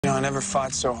never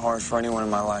fought so hard for anyone in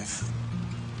my life.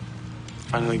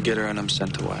 Finally get her and I'm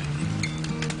sent away.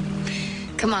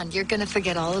 Come on, you're gonna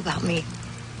forget all about me.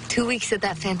 2 weeks at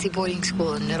that fancy boarding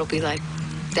school and it'll be like,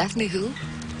 Daphne who?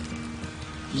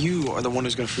 You are the one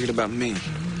who's gonna forget about me.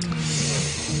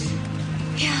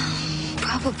 Yeah,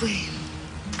 probably.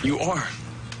 You are.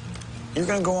 You're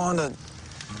gonna go on to,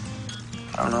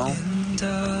 I don't know,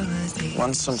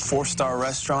 run some 4-star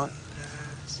restaurant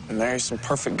and marry some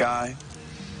perfect guy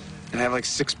and have like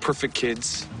 6 perfect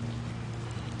kids.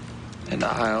 And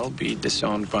I'll be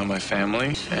disowned by my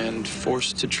family and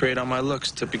forced to trade on my looks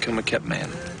to become a kept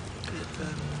man.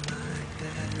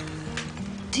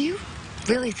 Do you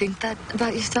really think that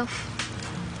about yourself?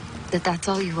 That that's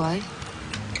all you are?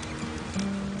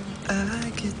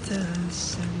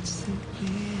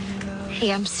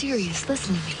 Hey, I'm serious.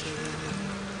 Listen to me.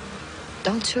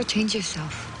 Don't shortchange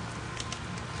yourself.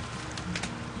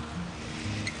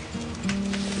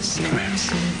 Come here.